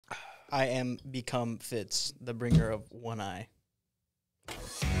I am become Fitz, the bringer of one eye.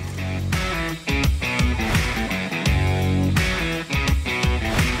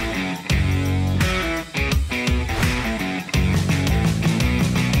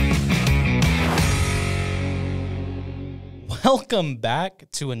 Welcome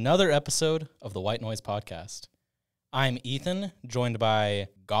back to another episode of the White Noise Podcast. I'm Ethan, joined by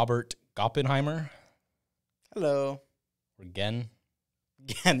Oppenheimer. Hello. Again.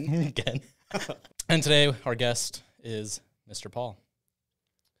 Again. And today, our guest is Mr. Paul.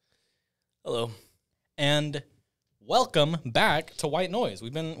 Hello. And welcome back to White Noise.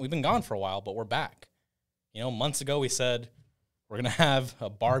 We've been gone for a while, but we're back. You know, months ago we said we're going to have a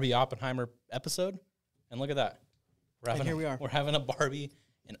Barbie Oppenheimer episode, and look at that. Here we are. We're having a Barbie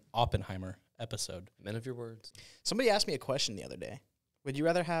and Oppenheimer episode. Men of your words. Somebody asked me a question the other day. Would you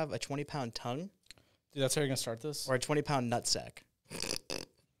rather have a 20-pound tongue Dude, that's how you're going to start this? or a 20-pound nutsack?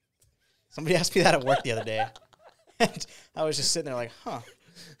 Somebody asked me that at work the other day. And I was just sitting there like, huh.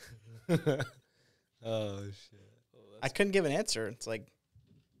 Oh, shit. I couldn't give an answer. It's like,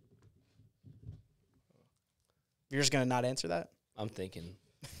 you're just going to not answer that? I'm thinking.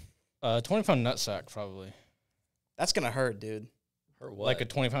 20-pound nutsack, probably. That's going to hurt, dude. Hurt what? Like a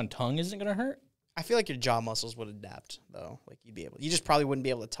 20-pound tongue isn't going to hurt? I feel like your jaw muscles would adapt, though. Like, you just probably wouldn't be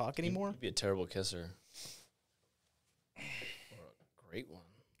able to talk anymore. You'd be a terrible kisser. Or a great one.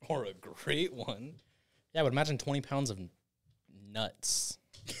 Or a great one. Yeah, but imagine 20 pounds of nuts.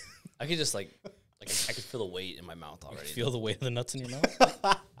 I could just, like I could feel the weight in my mouth already. Feel the weight of the nuts in your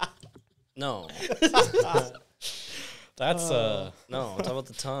mouth? No. That's, No, I'm talking about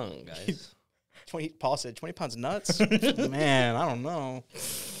the tongue, guys. Paul said 20 pounds nuts? Man, I don't know.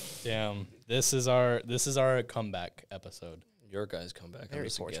 Damn. This is our comeback episode. Your guys' comeback. Very I'm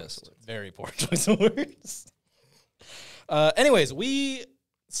just a poor choice guest. of words. Very poor choice of words. Anyways, we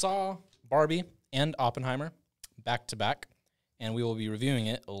saw Barbie and Oppenheimer back to back, and we will be reviewing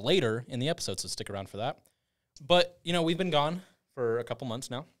it later in the episode, so stick around for that. But, you know, we've been gone for a couple months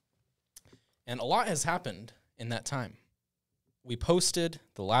now, and a lot has happened in that time. We posted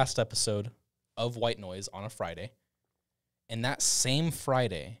the last episode of White Noise on a Friday, and that same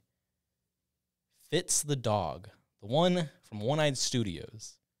Friday, Fitz the dog, the one from One-Eyed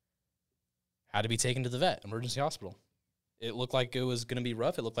Studios, had to be taken to the vet, emergency hospital. It looked like it was going to be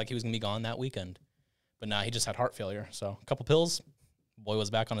rough. It looked like he was going to be gone that weekend. But nah, he just had heart failure. So a couple pills, boy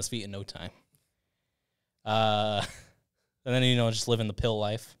was back on his feet in no time. And then, you know, just living the pill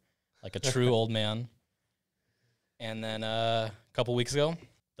life like a true old man. And then a couple weeks ago,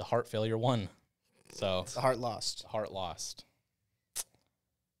 the heart failure won. So The heart lost. heart lost.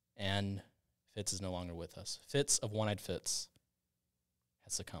 And Fitz is no longer with us. Fitz of One-Eyed Fitz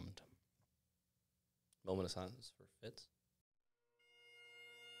has succumbed. Moment of silence for Fitz.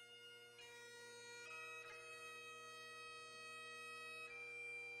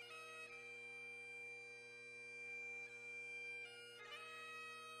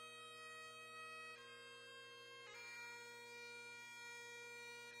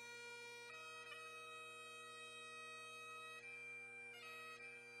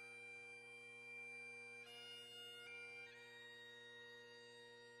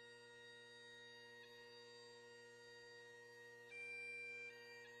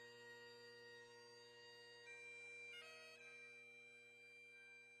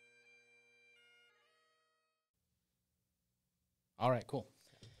 All right, cool.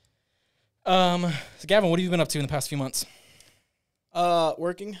 So Gavin, what have you been up to in the past few months?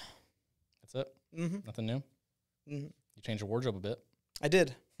 Working. That's it? Mm-hmm. Nothing new? Mm-hmm. You changed your wardrobe a bit. I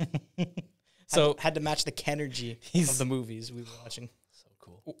did. So had to match the Kenergy of the movies we were watching. So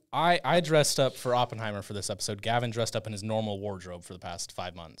cool. I dressed up for Oppenheimer for this episode. Gavin dressed up in his normal wardrobe for the past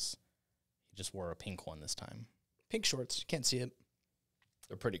 5 months. He just wore a pink one this time. Pink shorts. You can't see it.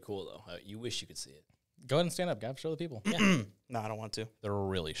 They're pretty cool, though. You wish you could see it. Go ahead and stand up, Gav. Show the people. Yeah. No, I don't want to. They're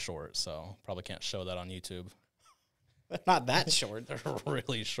really short, so probably can't show that on YouTube. Not that short. They're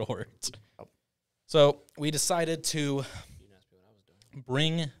really short. Oh. So we decided to You didn't ask me what I was doing.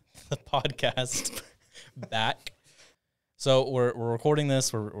 bring the podcast back. So we're recording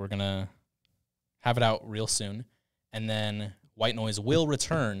this. We're going to have it out real soon. And then White Noise will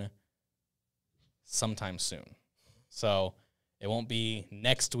return sometime soon. So it won't be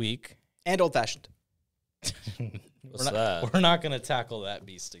next week. And old-fashioned. What's that? We're not going to tackle that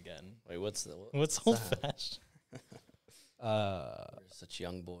beast again. Wait, what's What's that? old-fashioned? We were such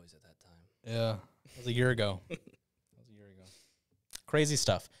young boys at that time. Yeah. That was a year ago. Crazy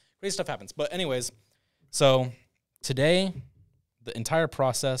stuff. Crazy stuff happens. But anyways, so today, the entire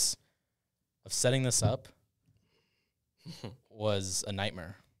process of setting this up was a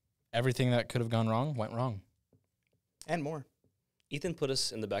nightmare. everything that could have gone wrong went wrong. And more. Ethan put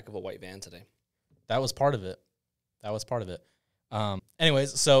us in the back of a white van today. That was part of it.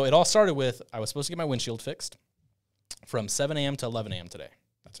 Anyways, so it all started with I was supposed to get my windshield fixed from 7 a.m. to 11 a.m. today.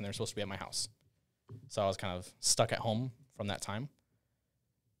 That's when they were supposed to be at my house. So I was kind of stuck at home from that time.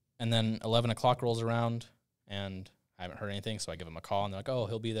 And then 11 o'clock rolls around, and I haven't heard anything, so I give him a call, and they're like, oh,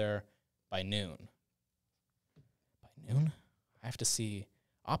 he'll be there by noon. By noon? I have to see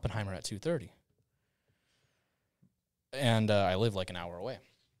Oppenheimer at 2:30. And I live like an hour away.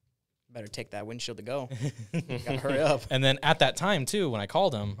 Better take that windshield to go. Gotta hurry up. And then at that time, too, when I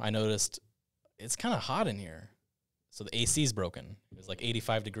called him, I noticed it's kind of hot in here. So the AC's broken. It was like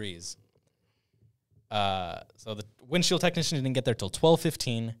 85 degrees. So the windshield technician didn't get there till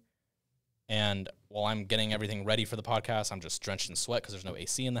 12:15. And while I'm getting everything ready for the podcast, I'm just drenched in sweat because there's no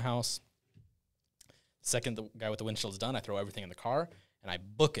AC in the house. The second the guy with the windshield's done, I throw everything in the car, and I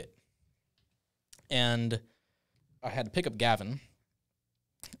book it. And I had to pick up Gavin,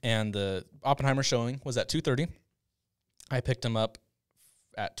 and the Oppenheimer showing was at 2:30. I picked him up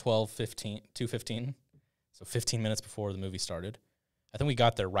at 2:15, so 15 minutes before the movie started. I think we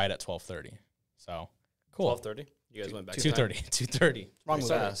got there right at 12:30. So, cool. 12:30? You guys went back 2:30. 2:30. Wrong Pretty with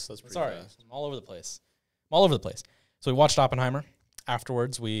fast. That's pretty Sorry, fast. I'm all over the place. So we watched Oppenheimer.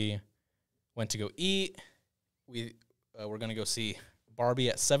 Afterwards, we went to go eat. We were going to go see Barbie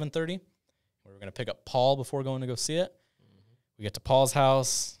at 7:30. We were going to pick up Paul before going to go see it. We get to Paul's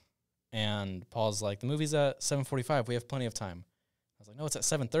house, and Paul's like, the movie's at 7:45. We have plenty of time. I was like, no, it's at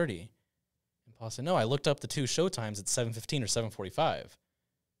 7:30. And Paul said, no, I looked up the two show times. It's 7:15 or 7:45.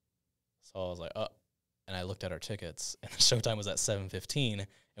 So I was like, oh. And I looked at our tickets, and the showtime was at 7:15,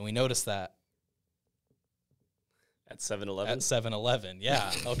 and we noticed that At 7-Eleven? at 7-Eleven.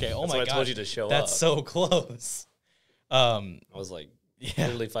 Yeah. Okay. Oh That's my why god. I told you to show up. That's so close. I was like, Yeah.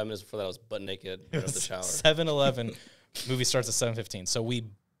 literally 5 minutes before that, I was butt naked out of the shower. 7-Eleven. Movie starts at 7:15. So we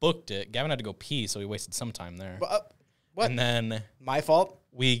booked it. Gavin had to go pee, so we wasted some time there. What? And then My fault?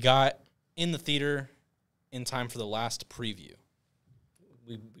 we got in the theater in time for the last preview.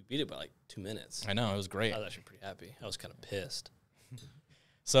 We beat it by like 2 minutes. I know, it was great. I was actually pretty happy. I was kind of pissed.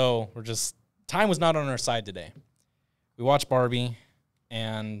 So time was not on our side today. We watched Barbie,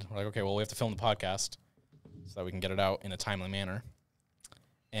 and we're like, okay, well, we have to film the podcast so that we can get it out in a timely manner.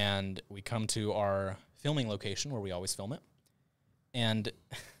 And we come to our filming location where we always film it, and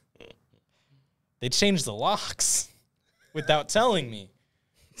they changed the locks without telling me.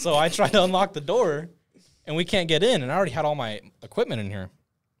 So I tried to unlock the door, and we can't get in, and I already had all my equipment in here.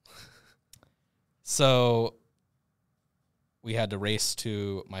 So we had to race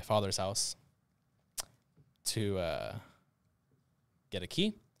to my father's house to get a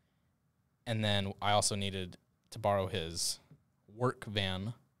key. And then I also needed to borrow his work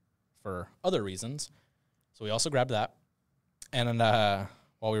van for other reasons. So we also grabbed that. And then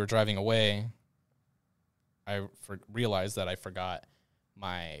while we were driving away, I realized that I forgot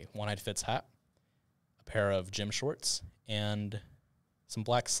my one-eyed Fitz hat, a pair of gym shorts, and some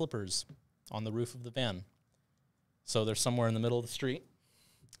black slippers on the roof of the van. So they're somewhere in the middle of the street.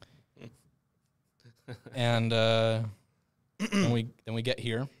 And then we get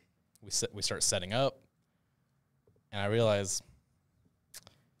here. We start setting up. And I realize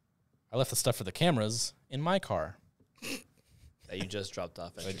I left the stuff for the cameras in my car. That you just dropped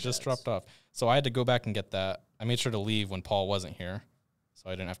off. I just dropped off. So I had to go back and get that. I made sure to leave when Paul wasn't here, so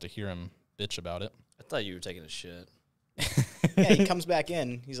I didn't have to hear him bitch about it. I thought you were taking a shit. Yeah, he comes back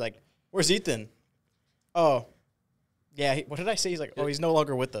in. He's like, where's Ethan? Oh. Yeah, what did I say? He's like, oh, he's no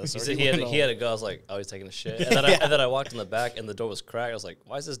longer with us. He Or said he he had went to go. I was like, oh, he's taking a shit. And then, and then I walked in the back, and the door was cracked. I was like,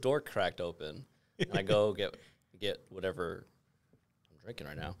 why is this door cracked open? And I go get whatever I'm drinking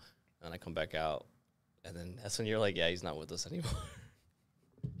right now. And I come back out. And then that's when you're like, yeah, he's not with us anymore.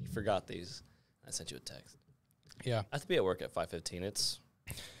 He forgot these. I sent you a text. Yeah. I have to be at work at 5:15. It's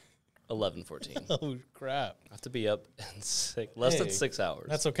 11:14. Oh, crap. I have to be up in less than Hey, 6 hours.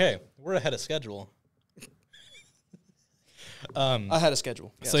 That's okay. We're ahead of schedule. I had a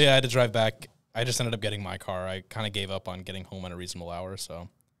schedule. So, yeah, I had to drive back. I just ended up getting my car. I kind of gave up on getting home at a reasonable hour, so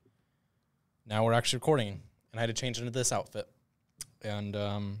now we're actually recording, and I had to change into this outfit. And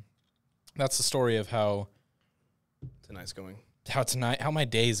that's the story of how Tonight's going. how my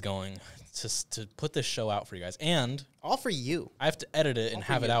day's going to put this show out for you guys. And All for you. I have to edit it and All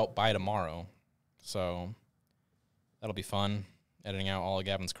for have it you. out by tomorrow. So that'll be fun, editing out all of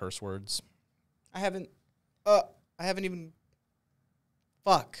Gavin's curse words. I haven't even.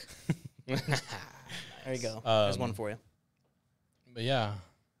 Fuck. There you go. There's one for you. But yeah,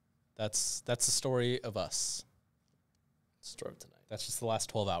 that's the story of us. Story of tonight. That's just the last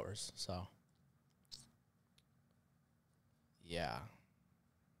 12 hours. So, yeah.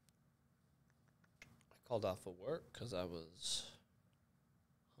 I called off of work because I was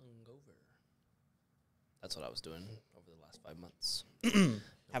hungover. That's what I was doing over the last 5 months.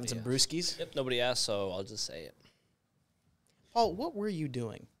 Having some brewskis. Yep, nobody asked, so I'll just say it. Paul, what were you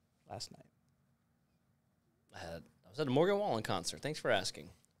doing last night? I was at a Morgan Wallen concert. Thanks for asking.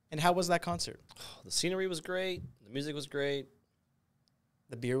 And how was that concert? The scenery was great. The music was great.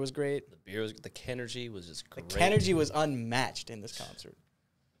 The beer was great. The Kenergy was just great. The Kenergy was unmatched in this concert.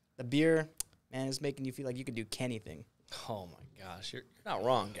 The beer, man, is making you feel like you could do anything. Oh my gosh, you're not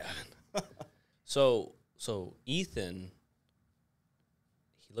wrong, Gavin. So Ethan,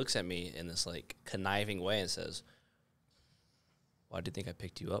 he looks at me in this like conniving way and says, "Why do you think I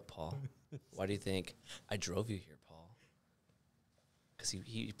picked you up, Paul? Why do you think I drove you here, Paul? Because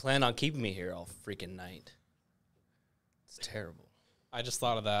he planned on keeping me here all freaking night. It's terrible." I just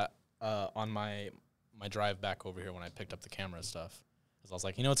thought of that on my drive back over here when I picked up the camera stuff. Because I was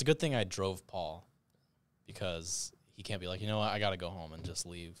like, it's a good thing I drove Paul, because he can't be like, what, I got to go home and just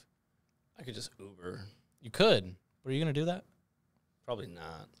leave. I could just Uber. You could. But are you going to do that? Probably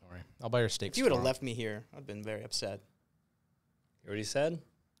not. Don't worry. I'll buy your steaks. If you would have tomorrow. left me here, I'd been very upset. You already said?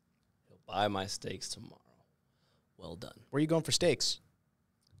 He'll buy my steaks tomorrow. Well done. Where are you going for steaks?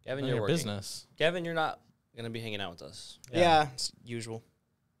 Gavin, None of you're your working. business. Gavin, you're not going to be hanging out with us. Yeah, it's usual.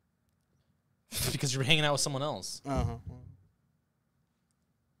 Because you're hanging out with someone else. Uh-huh.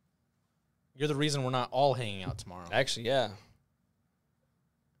 You're the reason we're not all hanging out tomorrow. Actually, yeah.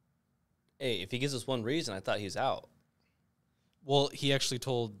 Hey, if he gives us one reason, I thought he was out. Well, he actually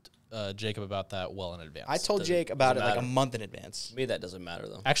told Jacob about that well in advance. I told Doesn't- Jake about it doesn't like a matter. month in advance. To me, that doesn't matter,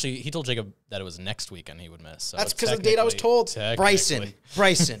 though. Actually, he told Jacob that it was next weekend he would miss. So That's because of the date I was told. technically-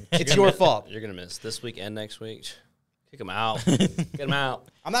 Bryson, it's your fault. You're going to miss this week and next week. Kick him out. Get him out.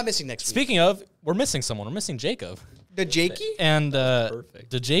 I'm not missing next week. Speaking of, we're missing someone. We're missing Jacob. The Jakey? And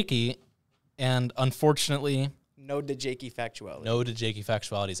Perfect. the Jakey, and unfortunately, No the Jakey factuality. no to Jakey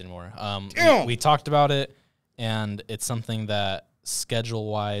factualities anymore. Damn. We talked about it, and it's something that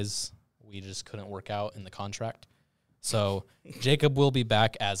schedule-wise we just couldn't work out in the contract. So Jacob will be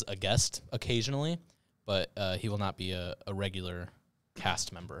back as a guest occasionally, but he will not be a regular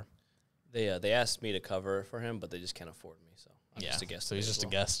cast member. They asked me to cover for him, but they just can't afford me, so I'm just a guest. So he's today as just a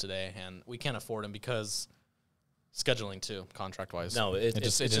well. guest today, and we can't afford him because scheduling too, contract-wise. No, it's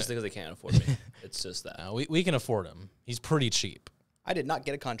just because they can't afford me. It's just that. No, we can afford him. He's pretty cheap. I did not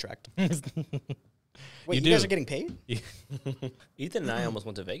get a contract. You Wait, you do. guys are getting paid? Ethan and I almost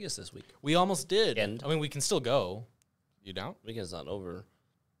went to Vegas this week. We almost did. And- I mean, we can still go. You don't? Weekend's not over.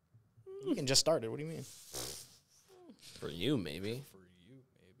 You can just started. What do you mean? For you, maybe. For you,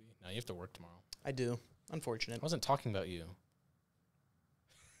 maybe. No, you have to work tomorrow. I do. I Unfortunate. wasn't talking about you.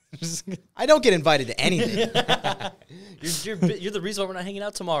 I don't get invited to anything. You're the reason why we're not hanging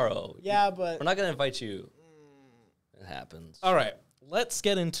out tomorrow. Yeah, but We're not going to invite you. It happens. All right, let's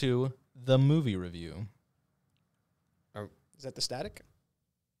get into the movie review. is that the static?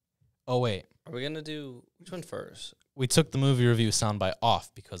 Oh, wait. Are we going to do which one first? We took the movie review soundbite off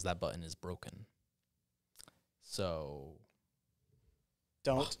because that button is broken. So...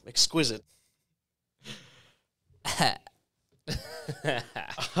 Don't. Exquisite.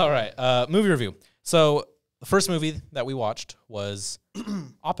 All right, movie review. So the first movie that we watched was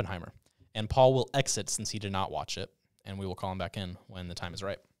Oppenheimer, and Paul will exit since he did not watch it, and we will call him back in when the time is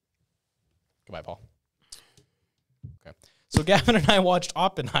right. Goodbye, Paul. Okay. So Gavin and I watched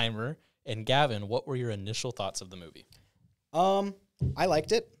Oppenheimer, and Gavin, what were your initial thoughts of the movie? I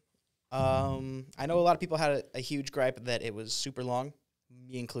liked it. I know a lot of people had a huge gripe that it was super long,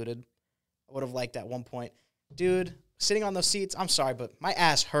 me included. I would have liked at one point. Dude, sitting on those seats, I'm sorry, but my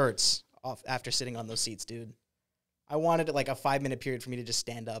ass hurts after sitting on those seats, dude. I wanted like a 5-minute period for me to just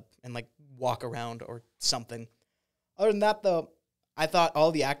stand up and like walk around or something. Other than that, though, I thought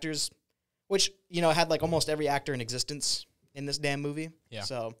all the actors, which, had like almost every actor in existence in this damn movie. Yeah.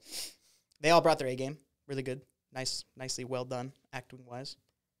 So they all brought their A game. Really good. Nicely well done, acting-wise.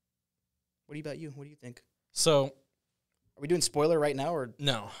 What about you? What do you think? So, Are we doing spoiler right now or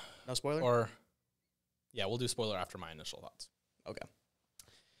no. no spoiler? Or, yeah, we'll do spoiler after my initial thoughts. Okay.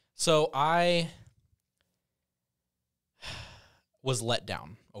 So I was let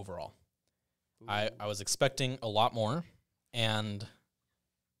down overall. I was expecting a lot more, and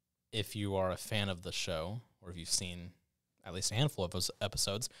if you are a fan of the show, or if you've seen at least a handful of those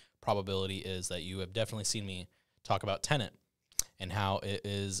episodes, probability is that you have definitely seen me talk about Tenet and how it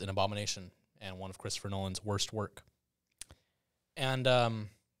is an abomination and one of Christopher Nolan's worst work. And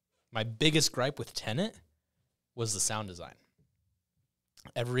my biggest gripe with Tenet was the sound design.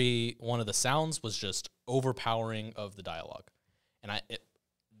 every one of the sounds was just overpowering of the dialogue. And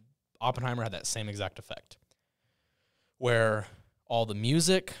Oppenheimer had that same exact effect, where all the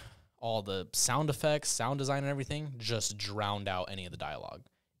music, all the sound effects, sound design and everything just drowned out any of the dialogue.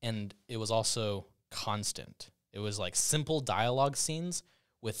 And it was also constant. It was like simple dialogue scenes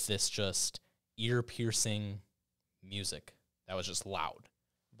with this just ear-piercing music that was just loud,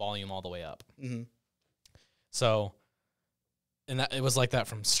 volume all the way up. Mm-hmm. So, and it was like that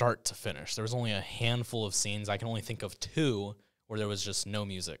from start to finish. There was only a handful of scenes. I can only think of 2 where there was just no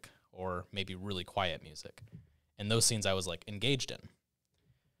music or maybe really quiet music. And those scenes I was like engaged in.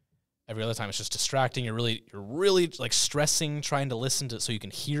 Every other time it's just distracting. You're really like stressing, trying to listen to so you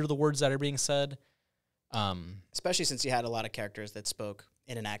can hear the words that are being said. Especially since you had a lot of characters that spoke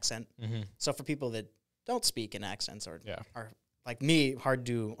in an accent. Mm-hmm. So for people that don't speak in accents or Yeah. are like me, hard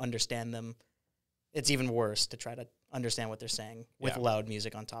to understand them, it's even worse to try to understand what they're saying with Yeah. loud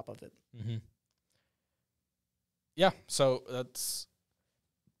music on top of it. Mm-hmm. Yeah, so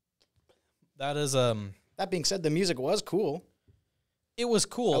that is That being said, the music was cool. it was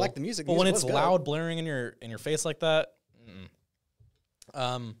cool. I like the music. But when music it's was good. loud, blaring in your face like that,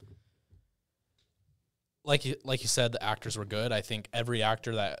 like you said, the actors were good. I think every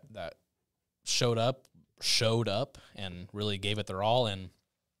actor that showed up and really gave it their all. And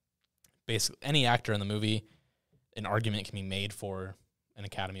basically, any actor in the movie, an argument can be made for an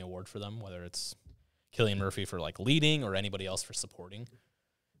Academy Award for them, whether it's Cillian Murphy for like leading or anybody else for supporting.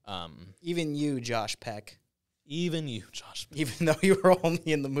 Even you, Josh Peck. Even you, Josh. Even though you were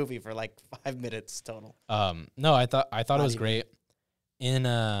only in the movie for like 5 minutes total. No, I thought it was even. great. In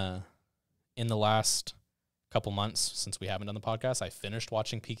the last couple months since we haven't done the podcast, I finished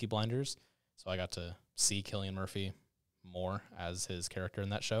watching Peaky Blinders, so I got to see Cillian Murphy more as his character in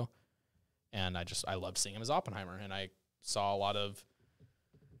that show, and I loved seeing him as Oppenheimer, and I saw a lot of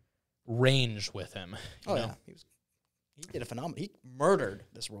range with him. Oh yeah, he did a phenomenal. He murdered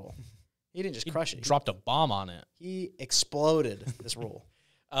this role. He didn't just crush it. Dropped a bomb on it. He exploded this role.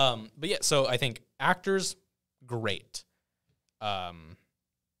 But yeah, so I think actors, great.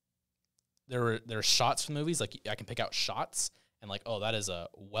 There are shots from movies, like I can pick out shots and like, oh, that is a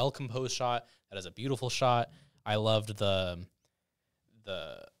well composed shot. That is a beautiful shot. I loved the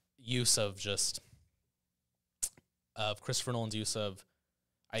use of Christopher Nolan's use of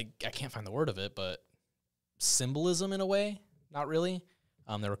I can't find the word of it, but symbolism in a way. Not really.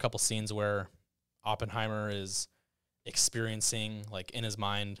 There were a couple scenes where Oppenheimer is experiencing, like in his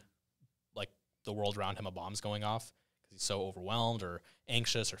mind, like the world around him, a bomb's going off because he's so overwhelmed or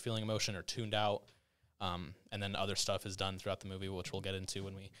anxious or feeling emotion or tuned out. And then other stuff is done throughout the movie, which we'll get into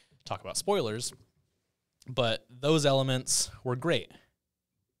when we talk about spoilers. But those elements were great.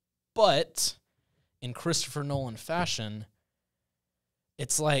 But in Christopher Nolan fashion,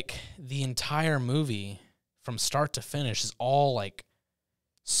 it's like the entire movie from start to finish is all like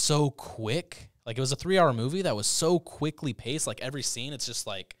so quick. Like it was a 3-hour movie that was so quickly paced. Like every scene, it's just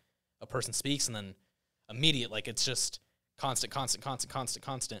like a person speaks and then immediate, like it's just constant.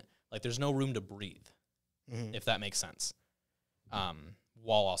 Like there's no room to breathe, if that makes sense.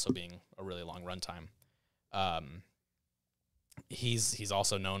 While also being a really long runtime. He's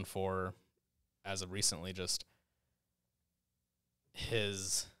also known for, as of recently, just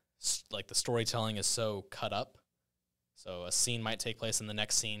his like the storytelling is so cut up. So a scene might take place and the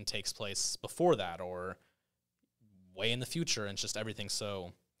next scene takes place before that or way in the future, and it's just everything's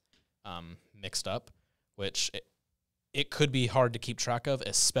so mixed up, which it could be hard to keep track of,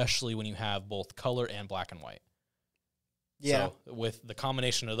 especially when you have both color and black and white. Yeah. So with the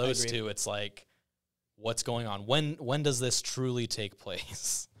combination of those two, it's like, what's going on? When does this truly take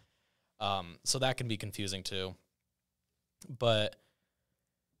place? So that can be confusing too. But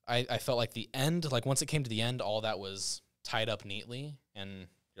I felt like the end, like once it came to the end, all that was tied up neatly, and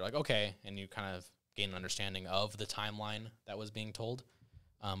you're like, okay, and you kind of gain an understanding of the timeline that was being told.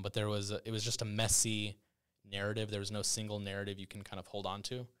 But it was just a messy narrative. There was no single narrative you can kind of hold on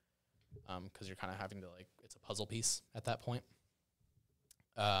to, because you're kind of having to, like, it's a puzzle piece at that point.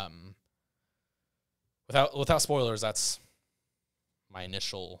 Without spoilers, that's my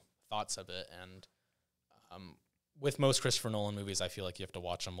initial thoughts of it. And with most Christopher Nolan movies, I feel like you have to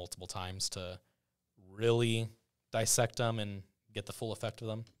watch them multiple times to really dissect them and get the full effect of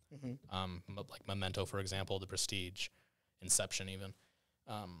them. Like Memento, for example, The Prestige, Inception even.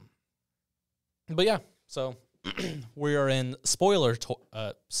 But yeah, so we are in spoiler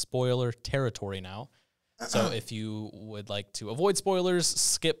territory now. So if you would like to avoid spoilers,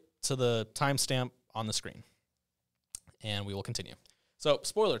 skip to the timestamp on the screen, and we will continue. So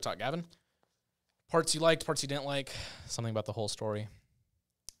spoiler talk, Gavin. Parts you liked, parts you didn't like, something about the whole story.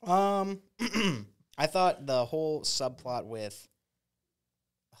 I thought the whole subplot with,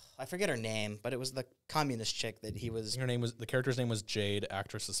 I forget her name, but it was the communist chick that he was. The character's name was Jade.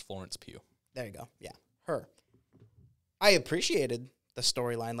 Actress is Florence Pugh. There you go. Yeah, her. I appreciated the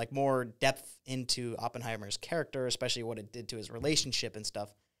storyline, like more depth into Oppenheimer's character, especially what it did to his relationship and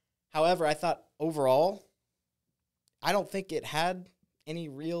stuff. However, I thought overall, I don't think it had any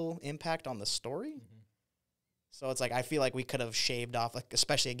real impact on the story. Mm-hmm. So it's like, I feel like we could have shaved off, like,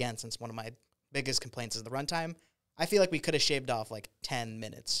 especially again, since one of my biggest complaints is the runtime, I feel like we could have shaved off like 10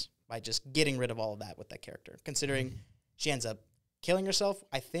 minutes by just getting rid of all of that with that character, considering she ends up killing herself,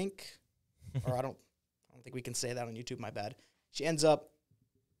 I think, or I don't think we can say that on YouTube, my bad. She ends up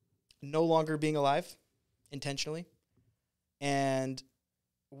no longer being alive intentionally. And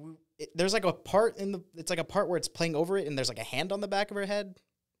there's like a part it's like a part where it's playing over it and there's like a hand on the back of her head.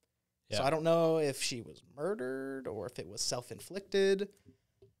 Yeah. So I don't know if she was murdered or if it was self-inflicted.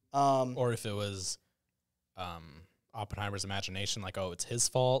 Or if it was Oppenheimer's imagination, like, oh, it's his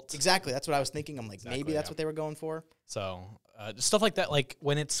fault. Exactly. That's what I was thinking. I'm like, maybe that's what they were going for. So stuff like that, like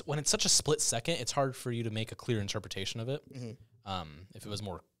when it's such a split second, it's hard for you to make a clear interpretation of it. Mm-hmm. If it was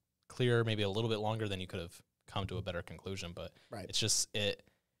more clear, maybe a little bit longer, then you could have come to a better conclusion. But it's just, it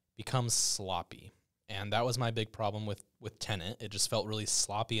becomes sloppy. And that was my big problem with Tenet. It just felt really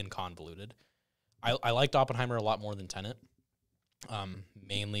sloppy and convoluted. I liked Oppenheimer a lot more than Tenet,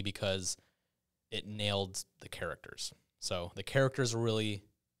 mainly because it nailed the characters. So the characters were really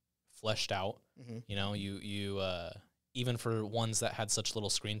fleshed out. Mm-hmm. You know, you even for ones that had such little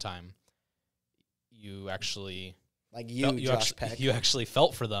screen time, you actually Josh Peck. You actually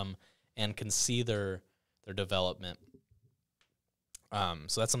felt for them and can see their development.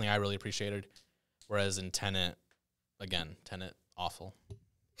 So that's something I really appreciated. Whereas in Tenet, awful.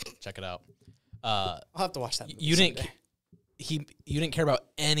 Check it out. I'll have to watch that movie you didn't care about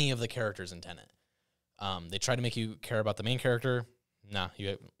any of the characters in Tenet. They tried to make you care about the main character. Nah, you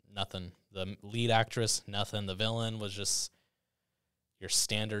have nothing. The lead actress, nothing. The villain was just your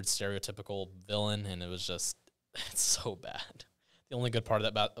standard stereotypical villain, and it was just, it's so bad. The only good part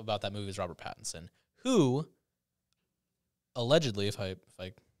of that about that movie is Robert Pattinson, who allegedly, if I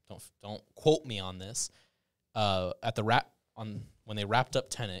don't quote me on this, when they wrapped up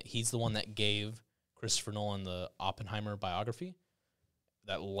Tenet, he's the one that gave Christopher Nolan the Oppenheimer biography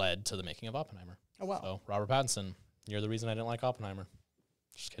that led to the making of Oppenheimer. Oh, wow. So, Robert Pattinson, you're the reason I didn't like Oppenheimer.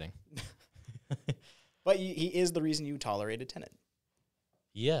 Just kidding. But he is the reason you tolerated Tenet.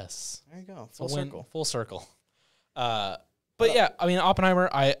 Yes. There you go. Full circle. Full circle. But yeah, I mean, Oppenheimer,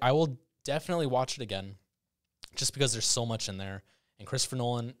 I will definitely watch it again just because there's so much in there. And Christopher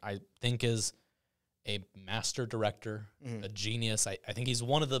Nolan, I think, is a master director, a genius. I think he's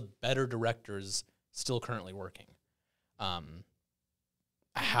one of the better directors still currently working.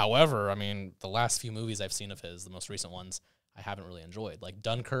 However, I mean, the last few movies I've seen of his, the most recent ones, I haven't really enjoyed. Like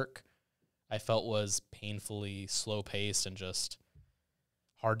Dunkirk, I felt was painfully slow-paced and just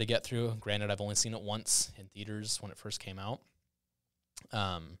hard to get through. Granted, I've only seen it once in theaters when it first came out.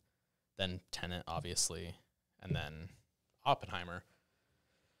 Then Tenet, obviously, and then Oppenheimer.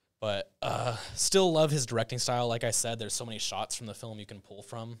 But still love his directing style. Like I said, there's so many shots from the film you can pull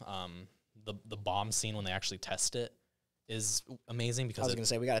from. The bomb scene when they actually test it is amazing because I was going to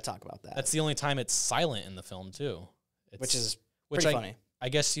say, we got to talk about that. That's the only time it's silent in the film too. Which is pretty funny. I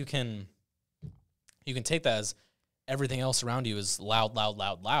guess you can take that as everything else around you is loud, loud,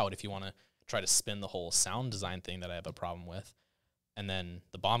 loud, loud if you want to try to spin the whole sound design thing that I have a problem with. And then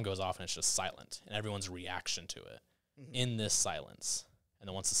the bomb goes off and it's just silent and everyone's reaction to it in this silence. And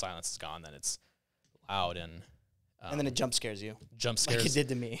then once the silence is gone, then it's loud and then it jump scares you. Jump scares. Like it did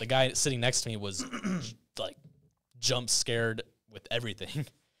to me. The guy sitting next to me was like jump scared with everything.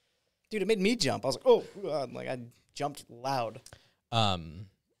 Dude, it made me jump. I was like, oh, God. Like I jumped loud.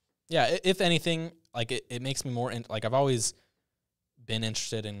 Yeah, if anything, like it makes me more, like I've always been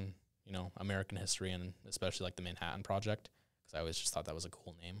interested in, American history and especially like the Manhattan Project because I always just thought that was a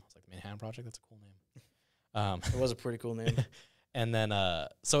cool name. I was like, the Manhattan Project, that's a cool name. It was a pretty cool name. And then,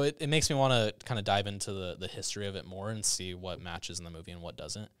 so it makes me want to kind of dive into the history of it more and see what matches in the movie and what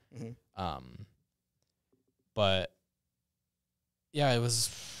doesn't. But yeah, it was.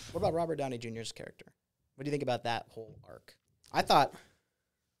 What about Robert Downey Jr.'s character? What do you think about that whole arc? I thought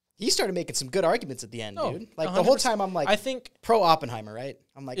he started making some good arguments at the end, dude. Like 100%. The whole time I'm like, I think pro Oppenheimer, right?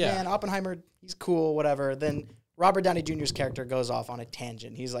 I'm like, man, Oppenheimer, he's cool, whatever. Then Robert Downey Jr.'s character goes off on a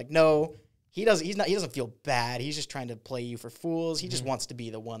tangent. He's like, no. He doesn't feel bad. He's just trying to play you for fools. He just wants to be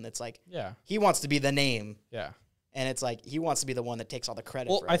the one that's like, he wants to be the name. Yeah. And it's like, he wants to be the one that takes all the credit.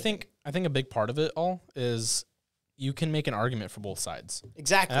 Well, for I think a big part of it all is you can make an argument for both sides.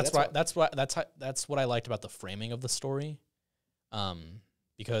 Exactly. And that's what I liked about the framing of the story.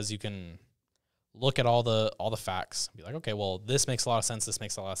 Because you can look at all the facts and be like, okay, well, this makes a lot of sense, this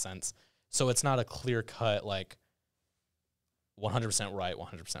makes a lot of sense. So it's not a clear cut, like 100% right,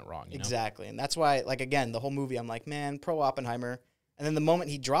 100% wrong. You know? Exactly. And that's why, like, again, the whole movie, I'm like, man, pro Oppenheimer. And then the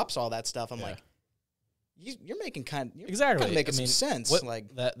moment he drops all that stuff, I'm like, you're making exactly making some sense.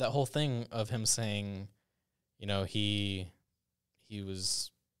 Like that whole thing of him saying, you know, he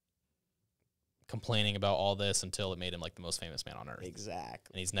was complaining about all this until it made him like the most famous man on earth.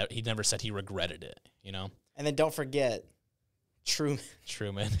 Exactly. And he never said he regretted it, you know? And then don't forget Truman.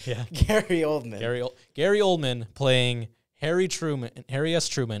 Yeah. Gary Oldman. Gary Oldman playing Harry S.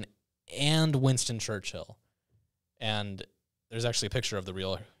 Truman and Winston Churchill. And there's actually a picture of the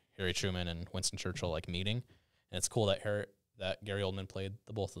real Harry Truman and Winston Churchill like meeting. And it's cool that Gary Oldman played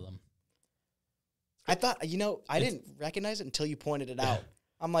the both of them. I thought, I didn't recognize it until you pointed it out.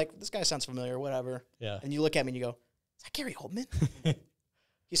 I'm like, this guy sounds familiar, whatever. Yeah. And you look at me and you go, is that Gary Oldman?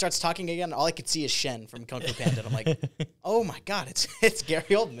 He starts talking again, and all I could see is Shen from Kung Fu Panda. And I'm like, oh my God, it's Gary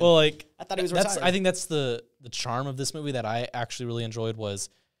Oldman. Well, like, I thought he was retired. I think that's the charm of this movie that I actually really enjoyed was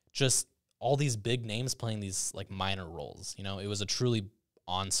just all these big names playing these like minor roles. You know, it was a truly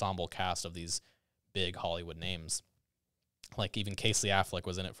ensemble cast of these big Hollywood names. Like even Casey Affleck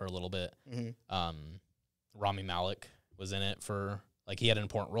was in it for a little bit. Mm-hmm. Rami Malek was in it for like he had an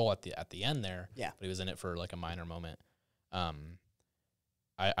important role at the end there. Yeah, but he was in it for like a minor moment.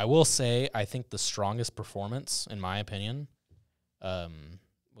 I will say I think the strongest performance, in my opinion,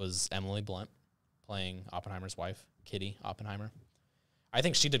 was Emily Blunt playing Oppenheimer's wife, Kitty Oppenheimer. I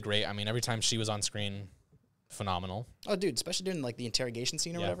think she did great. I mean, every time she was on screen, phenomenal. Oh, dude, especially during like the interrogation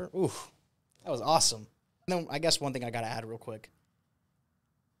scene or whatever. Ooh, that was awesome. And then I guess one thing I got to add real quick.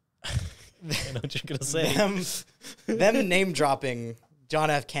 I know what you're going to say. Them name dropping John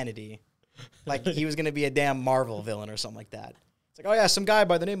F. Kennedy like he was going to be a damn Marvel villain or something like that. It's like, oh yeah, some guy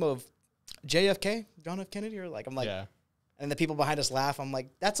by the name of JFK, John F. Kennedy, or like, I'm like, and the people behind us laugh. I'm like,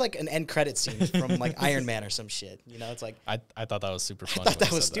 that's like an end credit scene from like Iron Man or some shit. You know, it's like, I thought that was super funny. I thought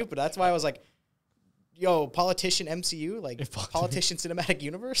that was stupid. That's why I was like, yo, politician MCU, like politician cinematic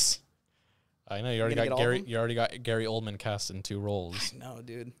universe. I know you already got Gary Oldman cast in 2 roles. I know,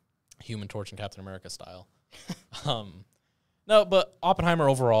 dude. Human Torch and Captain America style. No, but Oppenheimer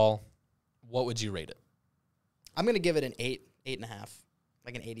overall, what would you rate it? I'm gonna give it an 8.5,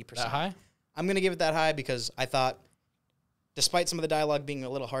 like an 80%. That high? I'm gonna give it that high because I thought, despite some of the dialogue being a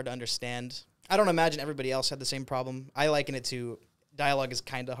little hard to understand, I don't imagine everybody else had the same problem. I liken it to dialogue is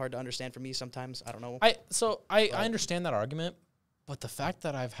kind of hard to understand for me sometimes. I don't know. I understand that argument, but the fact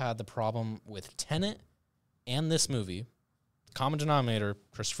that I've had the problem with Tenet and this movie, common denominator,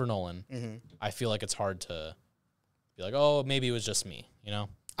 Christopher Nolan, I feel like it's hard to be like, oh, maybe it was just me, you know?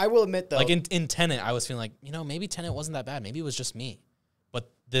 I will admit, though. Like in Tenet, I was feeling like, you know, maybe Tenet wasn't that bad. Maybe it was just me. But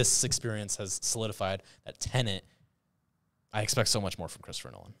this experience has solidified that Tenet, I expect so much more from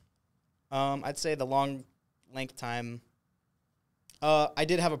Christopher Nolan. I'd say the long length time. I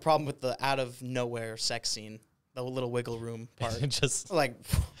did have a problem with the out of nowhere sex scene, the little wiggle room part. Just like,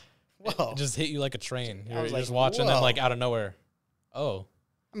 whoa! It just hit you like a train. You're like, just watching, and like out of nowhere, oh.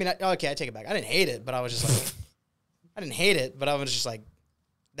 I mean, okay, I take it back. I didn't hate it, but I was just like, I didn't hate it, but I was just like,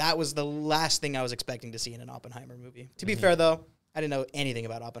 that was the last thing I was expecting to see in an Oppenheimer movie. To be fair, though, I didn't know anything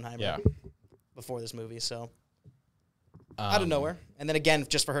about Oppenheimer before this movie, so out of nowhere. And then again,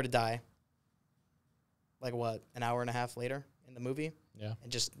 just for her to die, like what, an hour and a half later in the movie? Yeah.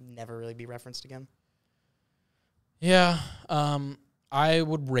 And just never really be referenced again? Yeah. I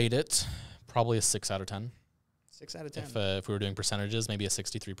would rate it probably a 6 out of 10. 6 out of 10. If we were doing percentages, maybe a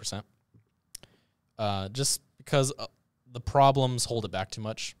 63%. Just because the problems hold it back too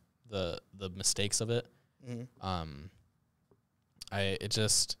much, the mistakes of it.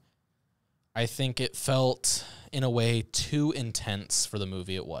 I think it felt in a way too intense for the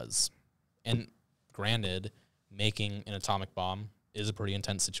movie it was. And granted, making an atomic bomb is a pretty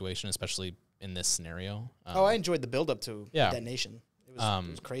intense situation, especially in this scenario. I enjoyed the build up to detonation. It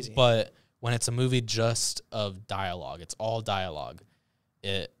was crazy. But when it's a movie just of dialogue, it's all dialogue.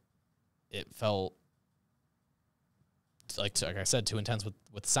 It felt like I said, too intense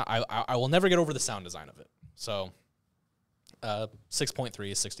with sound. I will never get over the sound design of it. So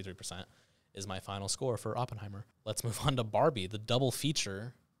 6.3 is 63% is my final score for Oppenheimer. Let's move on to Barbie, the double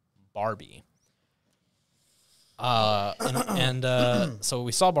feature Barbie. So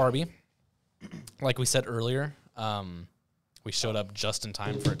we saw Barbie. Like we said earlier, we showed up just in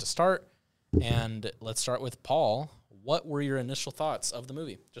time for it to start. And let's start with Paul. What were your initial thoughts of the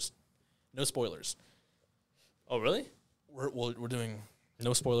movie? Just no spoilers. Oh, really? We're doing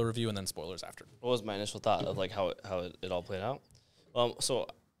no spoiler review and then spoilers after. What was my initial thought of like how it all played out? So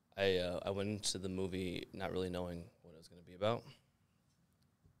I went into the movie not really knowing what it was going to be about.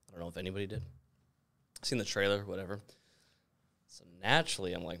 I don't know if anybody did. Seen the trailer, whatever. So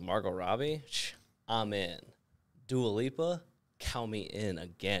naturally, I'm like, Margot Robbie, I'm in. Dua Lipa, count me in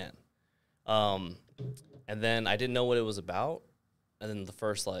again. And then I didn't know what it was about. And then the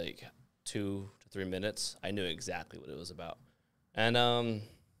first like 2 to 3 minutes, I knew exactly what it was about. And I'll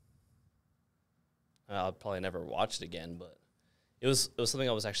probably never watch it again, but it was something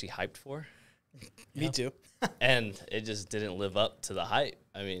I was actually hyped for. Me too. And it just didn't live up to the hype.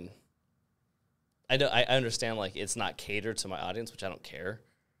 I mean, I understand like it's not catered to my audience, which I don't care.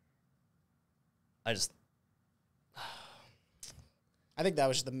 I think that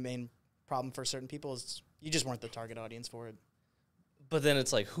was the main problem for certain people is you just weren't the target audience for it. But then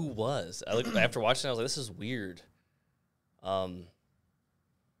it's like, who was? I looked after watching it, I was like, this is weird. I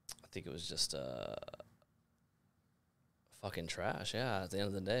think it was just fucking trash. Yeah, at the end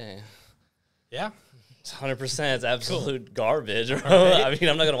of the day. Yeah. It's 100%. It's absolute garbage. Right? I mean,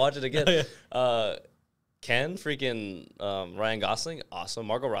 I'm not gonna watch it again. Ken, freaking Ryan Gosling, awesome.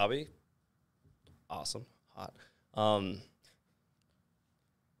 Margot Robbie, awesome, hot.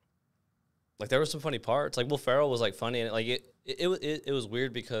 Like there were some funny parts. Like Will Ferrell was like funny, and like it was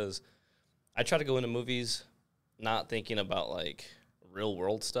weird because I try to go into movies not thinking about like real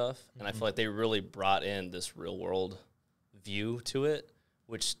world stuff, and I feel like they really brought in this real world view to it,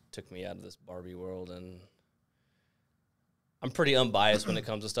 which took me out of this Barbie world. And I'm pretty unbiased when it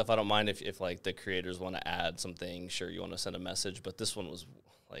comes to stuff. I don't mind if like the creators want to add something. Sure, you want to send a message, but this one was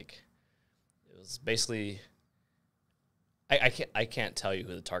like, it was basically, I can't tell you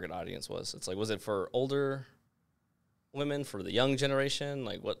who the target audience was. It's like, was it for older women, for the young generation?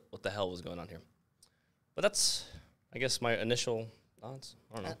 Like what the hell was going on here? But that's, I guess, my initial thoughts.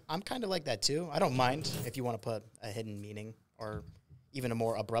 I don't know. I'm kind of like that too. I don't mind if you want to put a hidden meaning or even a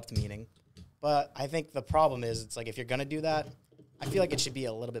more abrupt meaning. But I think the problem is, it's like, if you're going to do that, I feel like it should be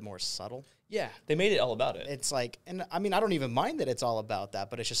a little bit more subtle. Yeah, they made it all about it. It's like, and I mean, I don't even mind that it's all about that,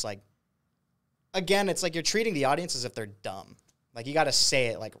 but it's just like, again, it's like you're treating the audience as if they're dumb. Like, you got to say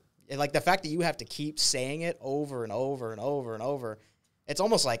it. Like the fact that you have to keep saying it over and over and over and over, it's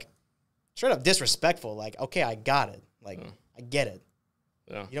almost like straight up disrespectful. Like, okay, I got it. Like, I get it.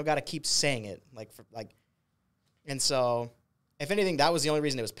 Yeah. You don't got to keep saying it. And so, if anything, that was the only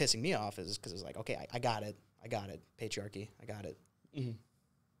reason it was pissing me off, is because it was like, okay, I got it. I got it. Patriarchy. I got it. Mm-hmm.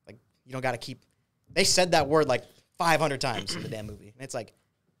 Like, you don't got to keep. They said that word like 500 times in the damn movie. And it's like,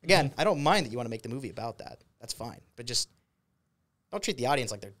 again, I don't mind that you want to make the movie about that. That's fine. But just don't treat the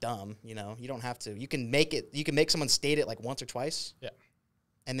audience like they're dumb. You know, you don't have to. You can make it. You can make someone state it like once or twice. Yeah.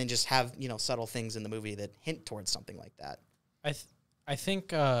 And then just have, subtle things in the movie that hint towards something like that. I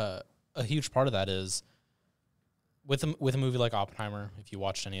think a huge part of that is with a movie like Oppenheimer, if you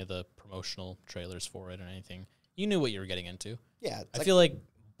watched any of the promotional trailers for it or anything, you knew what you were getting into. Yeah. I feel like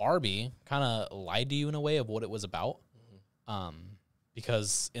Barbie kind of lied to you in a way of what it was about.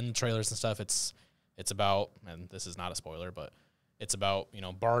 Because in the trailers and stuff, it's about, and this is not a spoiler, but it's about,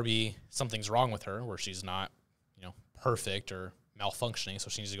 Barbie, something's wrong with her where she's not, perfect or malfunctioning, so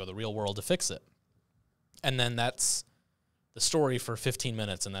she needs to go to the real world to fix it. And then that's the story for 15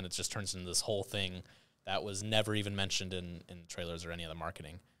 minutes, and then it just turns into this whole thing that was never even mentioned in trailers or any of the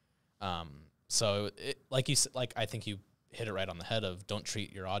marketing. So, I think you hit it right on the head of don't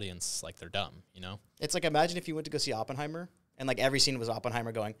treat your audience like they're dumb, It's like, imagine if you went to go see Oppenheimer, and, every scene was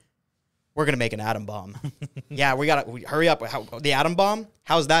Oppenheimer going, we're going to make an atom bomb. Yeah, we hurry up. The atom bomb?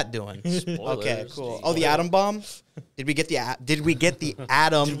 How's that doing? Spoilers. Okay, cool. Oh, the atom bomb? Did we get the atom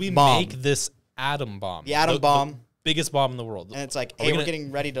bomb? Did we make this atom bomb? The atom bomb. The biggest bomb in the world. And it's like, hey, we're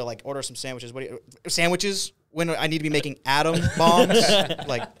getting ready to, order some sandwiches. Sandwiches? When I need to be making atom bombs?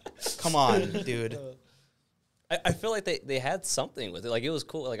 Come on, dude. I feel like they had something with it. Like, it was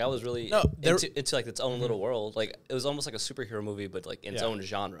cool. Like, I was really into its own little world. Like, it was almost like a superhero movie, but in its own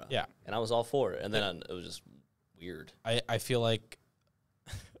genre. Yeah. And I was all for it. And then it was just weird. I feel like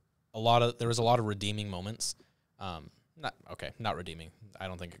there was a lot of redeeming moments. Not redeeming. I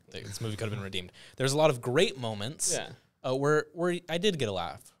don't think this movie could have been redeemed. There's a lot of great moments. Yeah. Where I did get a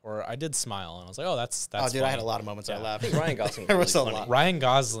laugh, or I did smile, and I was like, "Oh, that's." Oh, dude, funny. I had a lot of moments I laughed. I think Ryan Gosling there was really a lot. Ryan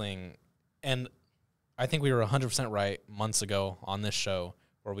Gosling, and I think we were 100% right months ago on this show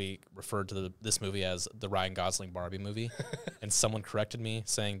where we referred to this movie as the Ryan Gosling Barbie movie, and someone corrected me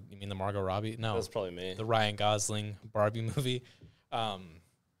saying, "You mean the Margot Robbie?" No, that's probably me. The Ryan Gosling Barbie movie,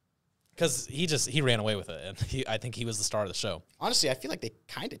 because he ran away with it, and I think he was the star of the show. Honestly, I feel like they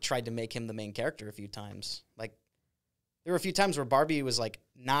kind of tried to make him the main character a few times. Like, there were a few times where Barbie was like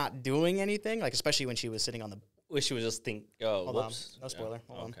not doing anything, like especially when she was sitting on the. Wish she would just think, oh, Hold whoops. on. No spoiler.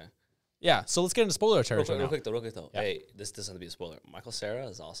 Hold on. Okay. Yeah, so let's get into spoiler Real territory quick, now. real quick though. Yeah. Hey, this doesn't have to be a spoiler. Michael Cera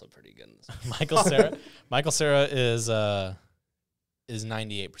is also pretty good in this. Michael Cera is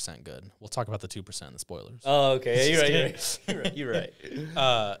 98% good. We'll talk about the 2% in the spoilers. Oh, okay. Yeah, you're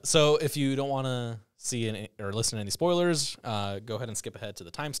right. So if you don't want to see any, or listen to any spoilers, go ahead and skip ahead to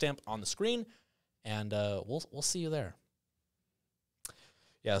the timestamp on the screen, and we'll see you there.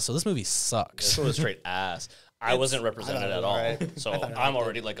 Yeah, so this movie sucks. This was straight ass. I wasn't represented at all, right. so I'm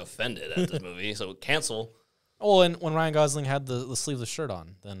already like offended at this movie. So cancel. Oh, and when Ryan Gosling had the sleeveless shirt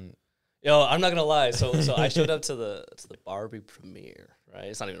on, then Yo, I'm not gonna lie. So I showed up to the Barbie premiere. Right?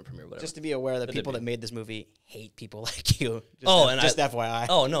 It's not even a premiere. Whatever. Just to be aware, the people that made this movie hate people like you. Just FYI.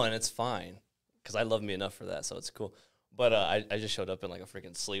 Oh no, and it's fine because I love me enough for that, so it's cool. But I just showed up in like a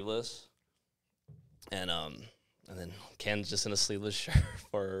freaking sleeveless, and then Ken's just in a sleeveless shirt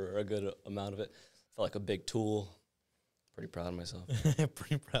for a good amount of it. Felt like a big tool. Pretty proud of myself.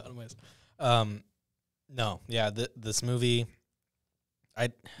 pretty proud of myself. No, yeah, this movie,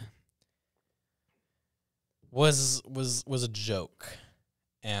 was a joke,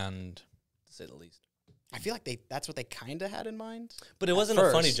 and To say the least. I feel like that's what they kind of had in mind. But it wasn't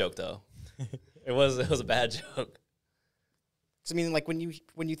a funny joke though. It was a bad joke. 'Cause, I mean, like when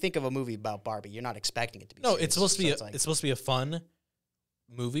you think of a movie about Barbie, you're not expecting it to be. no, serious. it's supposed to be So it's supposed to be a fun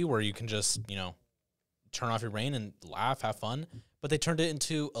movie where you can just turn off your brain and laugh, have fun. But they turned it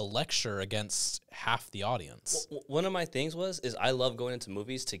into a lecture against half the audience. One of my things is I love going into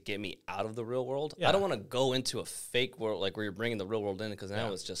movies to get me out of the real world. Yeah. I don't want to go into a fake world like where you're bringing the real world in because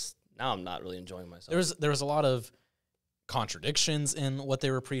now I'm not really enjoying myself. There was a lot of contradictions in what they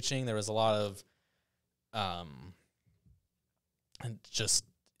were preaching. There was a lot of and just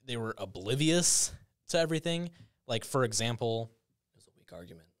they were oblivious to everything. Like, for example, It was a weak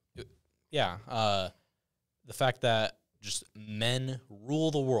argument. the fact that just men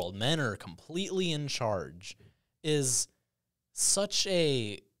rule the world, men are completely in charge, is such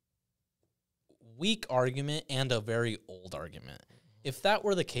a weak argument and a very old argument. If that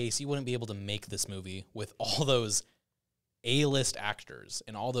were the case, you wouldn't be able to make this movie with all those A-list actors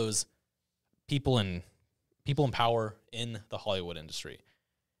and all those people in power in the Hollywood industry.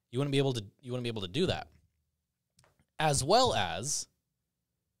 You wouldn't be able to do that. As well as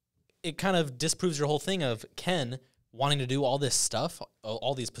it kind of disproves your whole thing of Ken wanting to do all this stuff,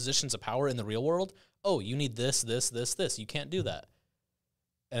 all these positions of power in the real world. Oh, you need this. You can't do that.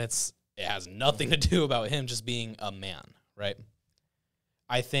 And it has nothing to do about him just being a man, right?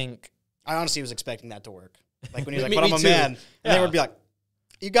 I honestly was expecting that to work. Like when he's like, Me "But I'm a too. man," and Yeah. they would be like,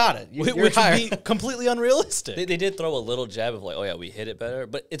 "You got it." You're which would hired. be completely unrealistic. They did throw a little jab of like, oh yeah, we hit it better,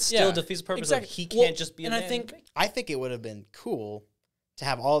 but it still defeats the purpose exactly. of he can't just be a and man. I think it would have been cool to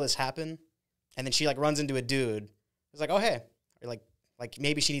have all this happen, and then she like runs into a dude. It's like, "Oh hey," or like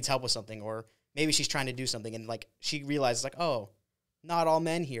maybe she needs help with something, or maybe she's trying to do something, and like she realizes like, "Oh, not all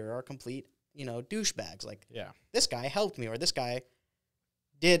men here are complete, douchebags." Like, Yeah. this guy helped me, or this guy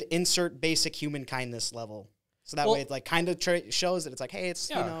did insert basic human kindness level. So that way it like kind of shows that it's like, hey, it's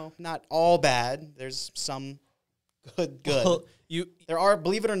not all bad. There's some good. Well, There are,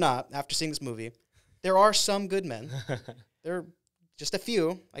 believe it or not, after seeing this movie, there are some good men. There are just a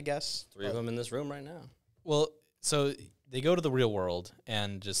few, I guess. 3 of them in this room right now. Well, so they go to the real world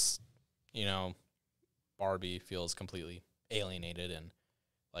and just, Barbie feels completely alienated and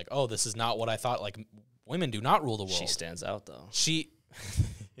like, oh, this is not what I thought. Like, women do not rule the world. She stands out though.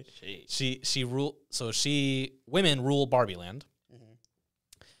 Women rule Barbie Land.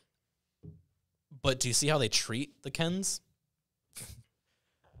 Mm-hmm. But do you see how they treat the Kens?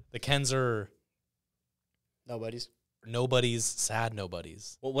 The Kens are Nobody's. sad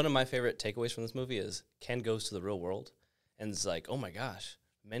nobodies. Well, one of my favorite takeaways from this movie is Ken goes to the real world and is like, oh my gosh,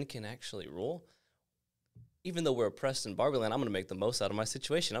 men can actually rule. Even though we're oppressed in Barbie Land, I'm going to make the most out of my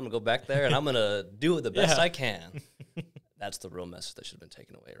situation. I'm going to go back there and I'm going to do it the best I can. That's the real message that should have been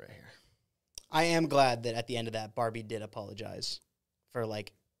taken away right here. I am glad that at the end of that, Barbie did apologize for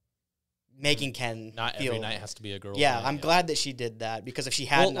like making Ken Not feel. every night has to be a girl. Yeah, night, I'm glad that she did that, because if she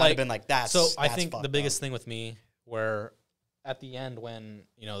hadn't, I'd have been like, that's. So I that's think the fucked biggest up. thing with me, where at the end when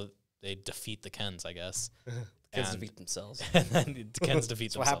they defeat the Kens, I guess. Kids and- defeat themselves. and then the Kens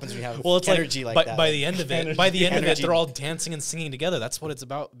defeat That's what themselves. happens when you have Well, it's energy like by, that. by the end of it, Energy. they're all dancing and singing together. That's what it's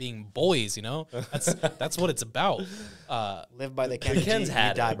about, being boys. That's what it's about. Live by the Kens. Kens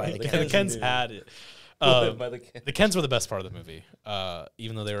had die it. by the The Kens. The Kens had it. By the Kens. The Kens were the best part of the movie,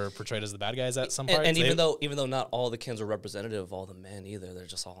 even though they were portrayed as the bad guys at some parts. And even though not all the Kens are representative of all the men either, they're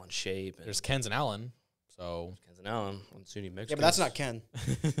just all in shape. And there's Kens and Alan, So, Ken's and Allen on SUNY Mexicans. Yeah, but that's not Ken.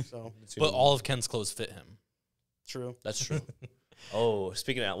 So but all of Ken's clothes fit him. true. That's true. Oh,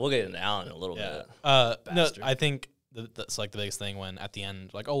 speaking of, we'll get into Allen in a little bit. No, Bastard. I think that's like the biggest thing when at the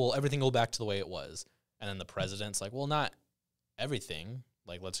end, like, oh, well, everything go back to the way it was. And then the president's like, well, not everything.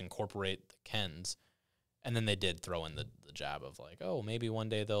 Like, let's incorporate the Kens. And then they did throw in the jab of like, oh, maybe one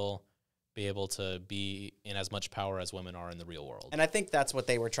day they'll be able to be in as much power as women are in the real world. And I think that's what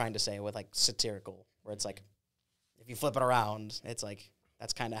they were trying to say with like satirical, where it's like, if you flip it around, it's like,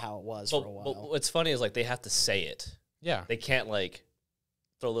 that's kind of how it was for a while. But what's funny is like they have to say it. Yeah. They can't like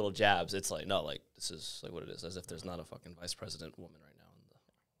throw little jabs. It's like, no, like this is like what it is, as if there's not a fucking vice president woman right now in the White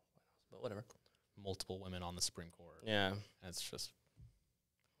House. But whatever. Multiple women on the Supreme Court. Yeah. And it's just...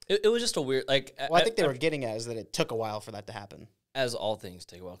 It was just a weird, like... Well, I think they were getting at is that it took a while for that to happen. As all things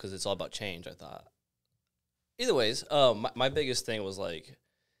take a while, because it's all about change, I thought. Either ways, my biggest thing was like,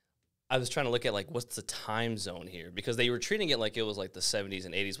 I was trying to look at like, what's the time zone here? Because they were treating it like it was like the 70s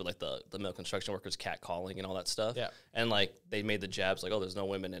and 80s with like the male construction workers catcalling and all that stuff. Yeah. And like, they made the jabs like, oh, there's no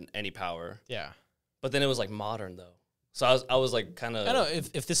women in any power. Yeah. But then it was like modern though. So I was like kind of... I don't know,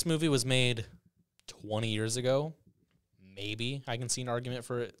 if this movie was made 20 years ago, maybe I can see an argument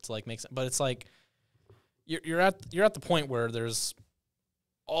for it to like make sense. But it's like, you're at the point where there's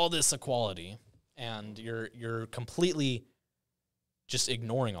all this equality, and you're completely just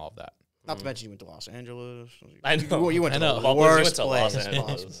ignoring all of that. Not to mention you went to Los Angeles. I know. You went to I the know. worst You went to Los place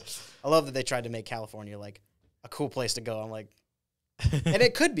Angeles. possible. I love that they tried to make California like a cool place to go. I'm like, and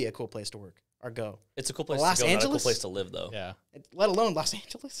it could be a cool place to work or go. It's a cool place Los to go, not a cool Angeles? place to live though. Yeah. Let alone Los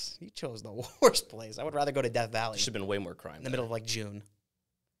Angeles. You chose the worst place. I would rather go to Death Valley Should have been way more crime. in the middle of like June.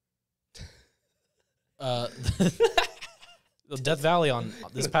 The Death Valley on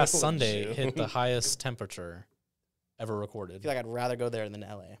this past Middle of Sunday June. hit the highest temperature ever I recorded. feel like I'd rather go there than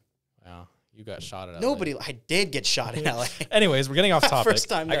LA. Yeah, you got shot at. Nobody. I did get shot in LA. Anyways, we're getting off topic. First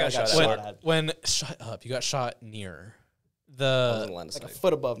time I there, got shot when, at. when shut up, you got shot near I was in the. line of like a sight.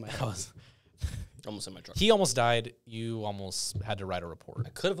 foot above my head. Almost in my truck. He almost died. You almost had to write a report. I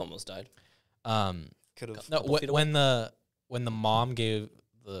could have almost died. Could have. No, Couple feet away. when the mom gave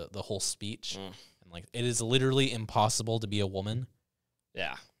the whole speech, and like it is literally impossible to be a woman.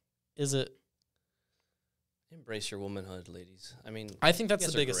 Yeah. Is it? Embrace your womanhood, ladies. I mean, I think that's you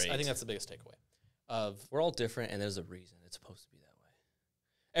the guys are biggest. I great. think that's the biggest takeaway. Of We're all different, and there's a reason it's supposed to be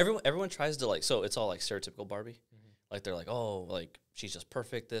that way. Everyone tries to like, so it's all like stereotypical Barbie. Like they're like, oh, like she's just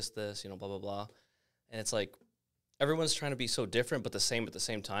perfect, this, you know, blah blah blah, and it's like everyone's trying to be so different but the same at the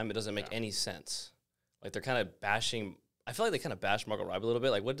same time. It doesn't make any sense. Like they're kind of bashing. I feel like they kind of bashed Margot Robbie a little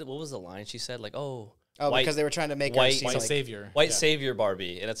bit. Like what was the line she said? Like, oh, white, because they were trying to make her white- seem white like, savior, white Yeah. savior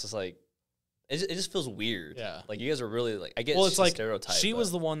Barbie, and it's just like it just feels weird. Yeah. Like you guys are really like I get. Well, It's it's just a like stereotype. she but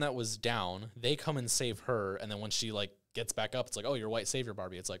was the one that was down. They come and save her, and then when she like gets back up, it's like, oh, you're white savior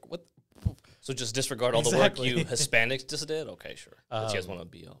Barbie. It's like what? So just disregard all Exactly. the work you Hispanics just did. Okay, sure. But you guys want to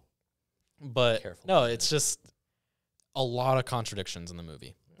be But Careful no, with it's just a lot of contradictions in the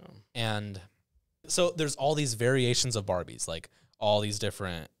movie, and so there's all these variations of Barbies, like all these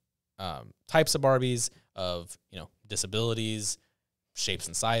different types of Barbies of disabilities, shapes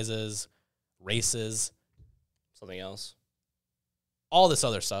and sizes, races, something else. all this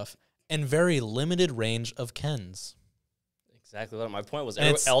other stuff, and very limited range of Kens. Exactly what my point was. And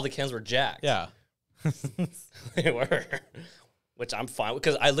it's- All the Kens were jacked. Yeah. They were. Which I'm fine with,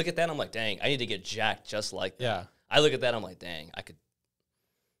 because I look at that and I'm like, dang, I need to get jacked just like that. Yeah. I look at that and I'm like, dang, I'm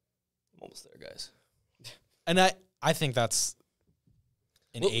almost there, guys. And I think that's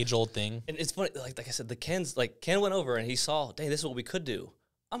an age-old thing. And it's funny, like I said, the Kens, like Ken went over and he saw, dang, this is what we could do.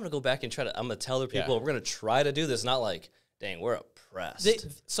 I'm gonna go back and I'm gonna tell the people we're gonna try to do this. Not like, dang, we're oppressed.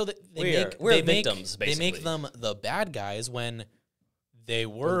 We're victims, They basically. make them the bad guys when they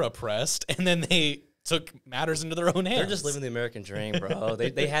were oppressed, and then they took matters into their own hands. They're just living the American dream, bro.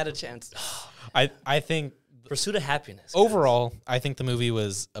 they had a chance. I think Pursuit of happiness. overall, I think the movie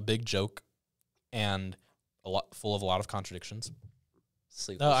was a big joke and full of a lot of contradictions.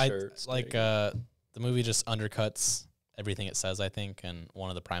 Sleeveless shirts. The movie just undercuts everything it says, I think, and one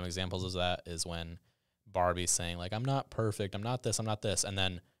of the prime examples of that is when Barbie's saying, like, I'm not perfect, I'm not this, and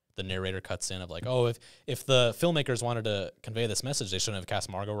then the narrator cuts in of like, oh, if the filmmakers wanted to convey this message, they shouldn't have cast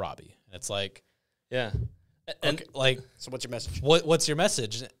Margot Robbie. And it's like, yeah. And okay, like, So what's your message? what's your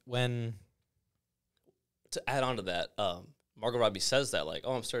message when? to add on to that, Margot Robbie says that, like,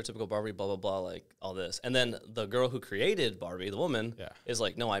 oh, I'm stereotypical Barbie, blah, blah, blah, like, all this. And then the girl who created Barbie, the woman, is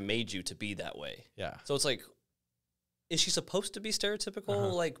like, no, I made you to be that way. Yeah. So it's like, is she supposed to be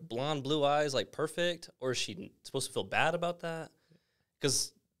stereotypical, like, blonde, blue eyes, like, perfect? Or is she supposed to feel bad about that?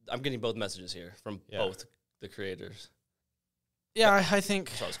 Because I'm getting both messages here from both the creators. Yeah, I think.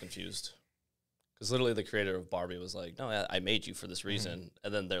 So I was confused. Because literally the creator of Barbie was like, no, I made you for this reason.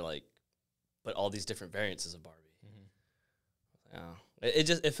 And then they're like, but all these different variances of Barbie. Oh.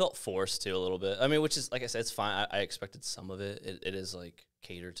 It felt forced too a little bit. I mean, which is, like I said, it's fine. I expected some of it. It is like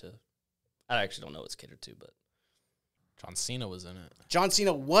catered to. I actually don't know what it's catered to, but. John Cena was in it. John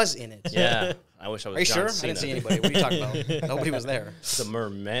Cena was in it. Yeah. I wish I was Are you John sure? Cena. I didn't see anybody. What are you talking about? Nobody was there. It's a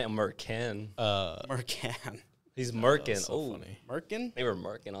mercan. Mercan. He's merkin. So funny. Merkin? They were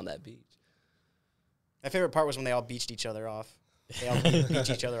merkin on that beach. My favorite part was when they all beached each other off. They all beach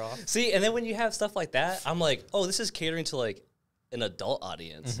each other off. See, and then when you have stuff like that, I'm like, oh, this is catering to like an adult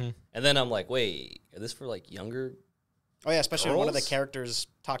audience. And then I'm like, wait, is this for like younger? Oh yeah, especially when one of the girls? characters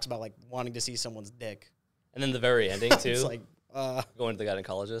talks about like wanting to see someone's dick. And then the very ending too, It's like, going to the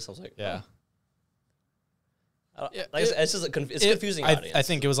gynecologist. I was like, Yeah. oh. Like I said, it's just it's confusing audience. I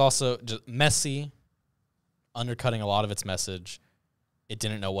think it was also just messy, undercutting a lot of its message. It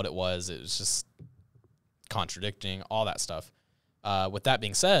didn't know what it was. It was just contradicting, all that stuff. With that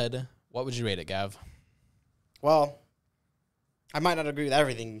being said, what would you rate it, Gav? well, I might not agree with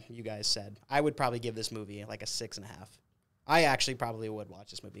everything you guys said. I would probably give this movie like a 6.5. I actually probably would watch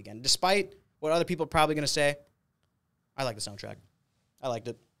this movie again, despite what other people are probably going to say. I like the soundtrack. I liked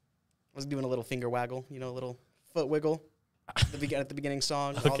it. I was doing a little finger waggle, a little foot wiggle at the beginning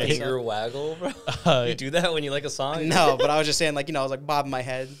song. all that Finger stuff. waggle, bro. You do that when you like a song? No, but I was just saying, like, I was like bobbing my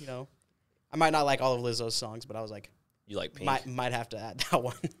head, I might not like all of Lizzo's songs, but I was like, You like Pink? might have to add that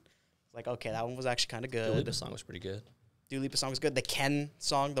one. Like, okay, that one was actually kind of The good. Lipa song was pretty good. Dua Lipa song was good. The Ken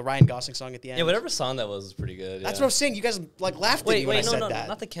song, the Ryan Gosling song at the end. Yeah, whatever song that was pretty good. That's what I was saying. You guys like laughed at me when I said that.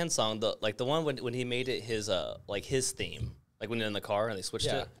 Not the Ken song. The one when he made it his his theme, like when they're in the car and they switched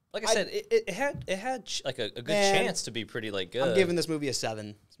it. Like I said, it had like a good chance to be pretty like good. I'm giving this movie a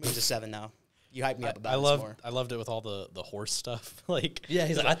 7. This movie's a 7 now. You hyped me up about this more. I loved it with all the horse stuff. Like, Yeah,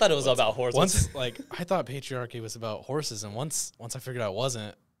 he's like, I thought it was about horses. once like I thought patriarchy was about horses, and once I figured out it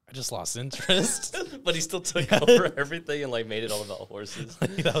wasn't, I just lost interest. But he still took over everything and like made it all about horses.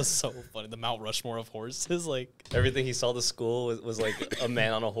 That was so funny. The Mount Rushmore of horses, like Everything he saw the school was like a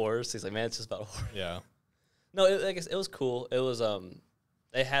man on a horse. He's like, man, it's just about a horse. yeah. No, it was cool. It was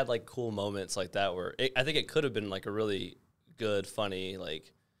they had like cool moments like that where I think it could have been like a really good, funny,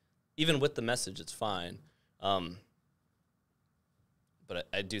 like even with the message, it's fine. But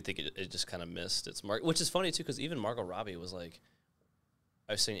I do think it just kind of missed its mark, which is funny too, because even Margot Robbie was like,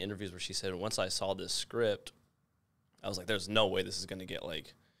 I've seen interviews where she said, once I saw this script, I was like, there's no way this is going to get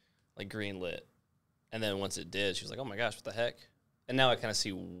like greenlit. And then once it did, she was like, oh my gosh, what the heck? And now I kind of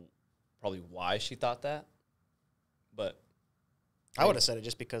see probably why she thought that. But I would have said it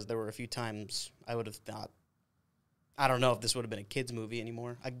just because there were a few times I would have thought, I don't know if this would have been a kid's movie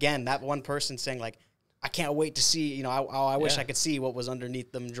anymore. Again, that one person saying like, I can't wait to see, I wish I could see what was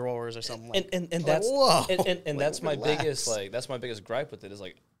underneath them drawers or something like that. And that's whoa. and Like, that's my relax. biggest gripe with it is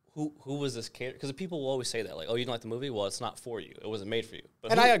like who was this character? Because people will always say that like, oh, you don't like the movie? Well, it's not for you. It wasn't made for you.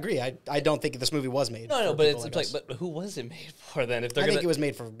 But And I agree. I don't think this movie was made. no, for but people it's like like, us. but who was it made for then? If they're I gonna, think it was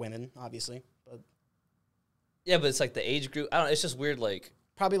made for women, obviously, but yeah, but it's like the age group. I don't know. It's just weird. Like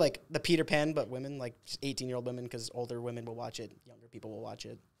probably like the Peter Pan, but women, like 18-year-old women, because older women will watch it, younger people will watch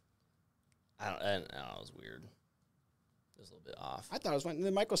it. I don't know. It was weird. It was a little bit off. I thought it was fun. And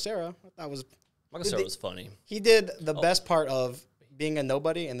then Michael Cera, I thought was Michael Cera was funny. he did the best part of being a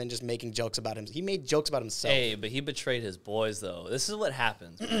nobody and then just making jokes about him. He made jokes about himself. Hey, but he betrayed his boys though. This is what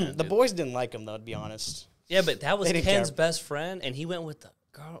happens. Man, The dude. boys didn't like him though, to be honest. Yeah, but that was They didn't Ken's care. best friend, and he went with the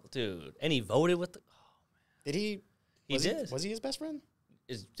girl, dude. And he voted with the. Did he? He was did. Was he his best friend?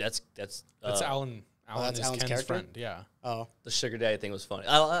 That's That's uh, Alan. Alan that's is Alan's Ken's character? friend. Yeah. Oh, the sugar daddy thing was funny.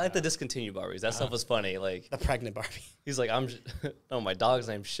 I like the discontinued Barbies. That stuff was funny. Like the pregnant Barbie. he's like, no, my dog's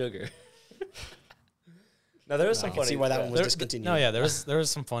name's Sugar. Now there was some I can funny. see why that one was There- discontinued. No, yeah, there was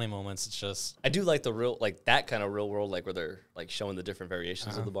some funny moments. It's just I do like the real, like that kind of real world, like where they're like showing the different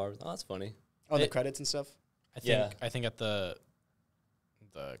variations of the Barbies. Oh, that's funny. Oh, the It- credits and stuff. I think at the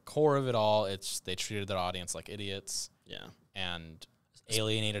core of it all, it's they treated their audience like idiots Yeah, and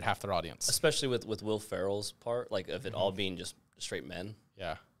alienated half their audience. especially with Will Ferrell's part, like of it all being just straight men.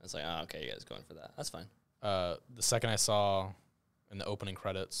 Yeah. It's like, oh, okay, you guys going for that? That's fine. The second I saw in the opening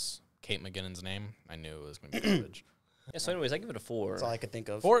credits Kate McGinnon's name, I knew it was going to be garbage. Yeah. So, anyways, I give it a 4. That's all I could think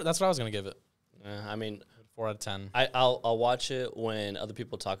of. 4. That's what I was going to give it. I mean, 4 out of 10. I'll watch it when other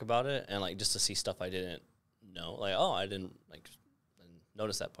people talk about it and like just to see stuff I didn't know. Like, oh, I didn't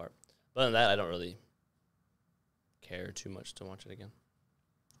notice that part. But other than that, I don't really care too much to watch it again.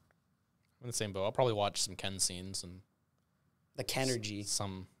 I'm in the same boat. I'll probably watch some Ken scenes and The Kenergy.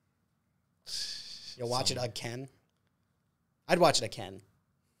 some. You'll watch it again? I'd watch it again.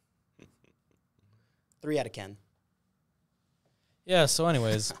 3 out of 10. Yeah. So,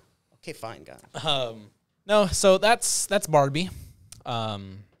 anyways, Okay, fine, God. no. So that's Barbie,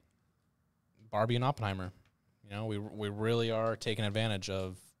 Barbie and Oppenheimer. You know, we really are taking advantage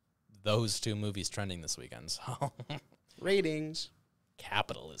of those 2 movies trending this weekend. So Ratings.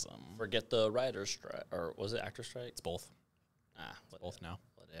 capitalism. Forget the writer's strike, or was it actor strike? It's both. Both now.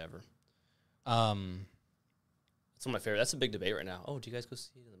 Whatever. Um, It's one of my favorite. That's a big debate right now. Oh, do you guys go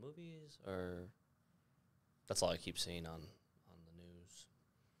see it in the movies, or that's all I keep seeing on the news.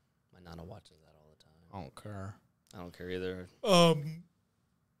 My nana watches that all the time. I don't care. I don't care either.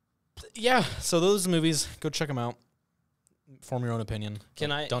 Yeah. So those movies, go check them out. Form your own opinion.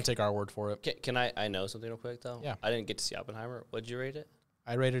 Don't take our word for it. Can I know something real quick though? Yeah. I didn't get to see Oppenheimer. What'd you rate it?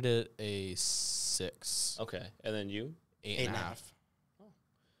 I rated it a 6. Okay, and then you? 8.5.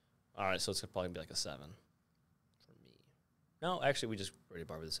 All right, so it's probably gonna be like a 7 for me. No, actually, we just rated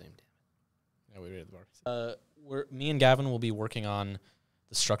Barbie the same. Damn it. Yeah, we rated the Barbie. Me and Gavin will be working on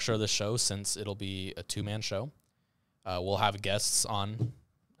the structure of the show since it'll be a 2-man show. We'll have guests on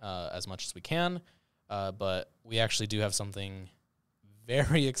as much as we can, but we actually do have something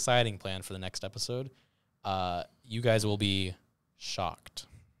very exciting planned for the next episode. You guys will be shocked.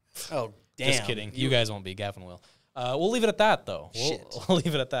 Oh, damn. Just kidding. You guys won't be. Gavin will. We'll leave it at that, though. We'll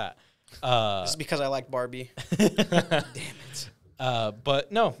leave it at that. Just because I like Barbie. Damn it.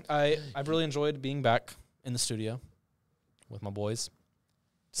 But no, I've really enjoyed being back in the studio with my boys,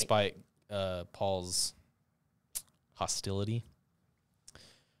 despite Paul's hostility.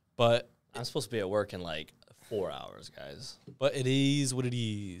 But I'm supposed to be at work in like 4 hours, guys. But it is what it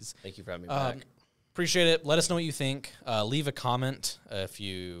is. Thank you for having me back. Appreciate it. Let us know what you think. Leave a comment if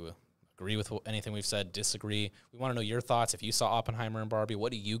you agree with anything we've said, disagree. We want to know your thoughts. If you saw Oppenheimer and Barbie,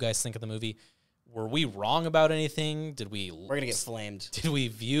 what do you guys think of the movie? Were we wrong about anything? We're going to get flamed. Did we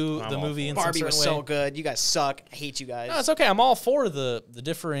view the movie in some Barbie was certain way? so good. You guys suck. I hate you guys. No, it's okay. I'm all for the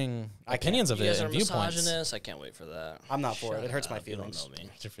differing opinions of You it guys are and viewpoints. misogynists. I can't wait for that. I'm not for it. It hurts my up. You don't feelings. know me.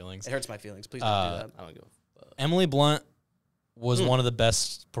 What's your feelings? It hurts my feelings. Please don't do that. I don't give a fuck. Emily Blunt was one of the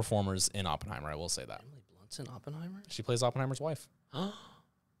best performers in Oppenheimer. I will say that. Emily Blunt's in Oppenheimer? She plays Oppenheimer's wife.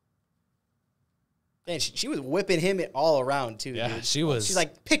 And she was whipping him all around, too, Yeah, dude. she was. She's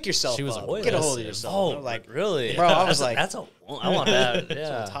like, pick yourself She was up. a Get a hold of whiz. yourself. Oh, I was like, really? Bro, I was like, I want that. Yeah. that's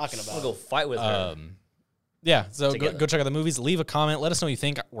what I'm talking I'm about. gonna go fight with her. Yeah, so Together. go check out the movies. Leave a comment. Let us know what you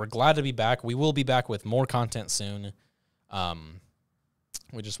think. We're glad to be back. We will be back with more content soon.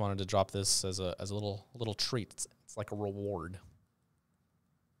 We just wanted to drop this as a little treat. It's like a reward.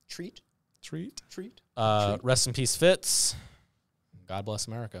 Treat? Rest in peace, Fitz. God bless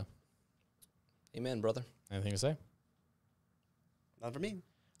America. Amen, brother. Anything to say? Not for me.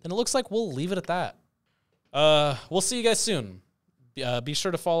 Then it looks like we'll leave it at that. We'll see you guys soon. Be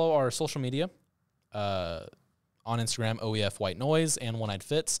sure to follow our social media on Instagram, OEF White Noise and One Eyed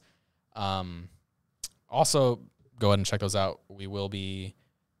Fitz. Also, go ahead and check those out. We will be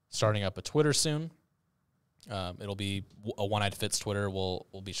starting up a Twitter soon. It'll be a One Eyed Fitz Twitter. We'll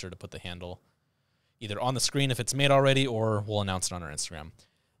be sure to put the handle either on the screen if it's made already, or we'll announce it on our Instagram.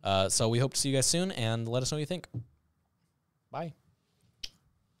 So we hope to see you guys soon, and let us know what you think. Bye.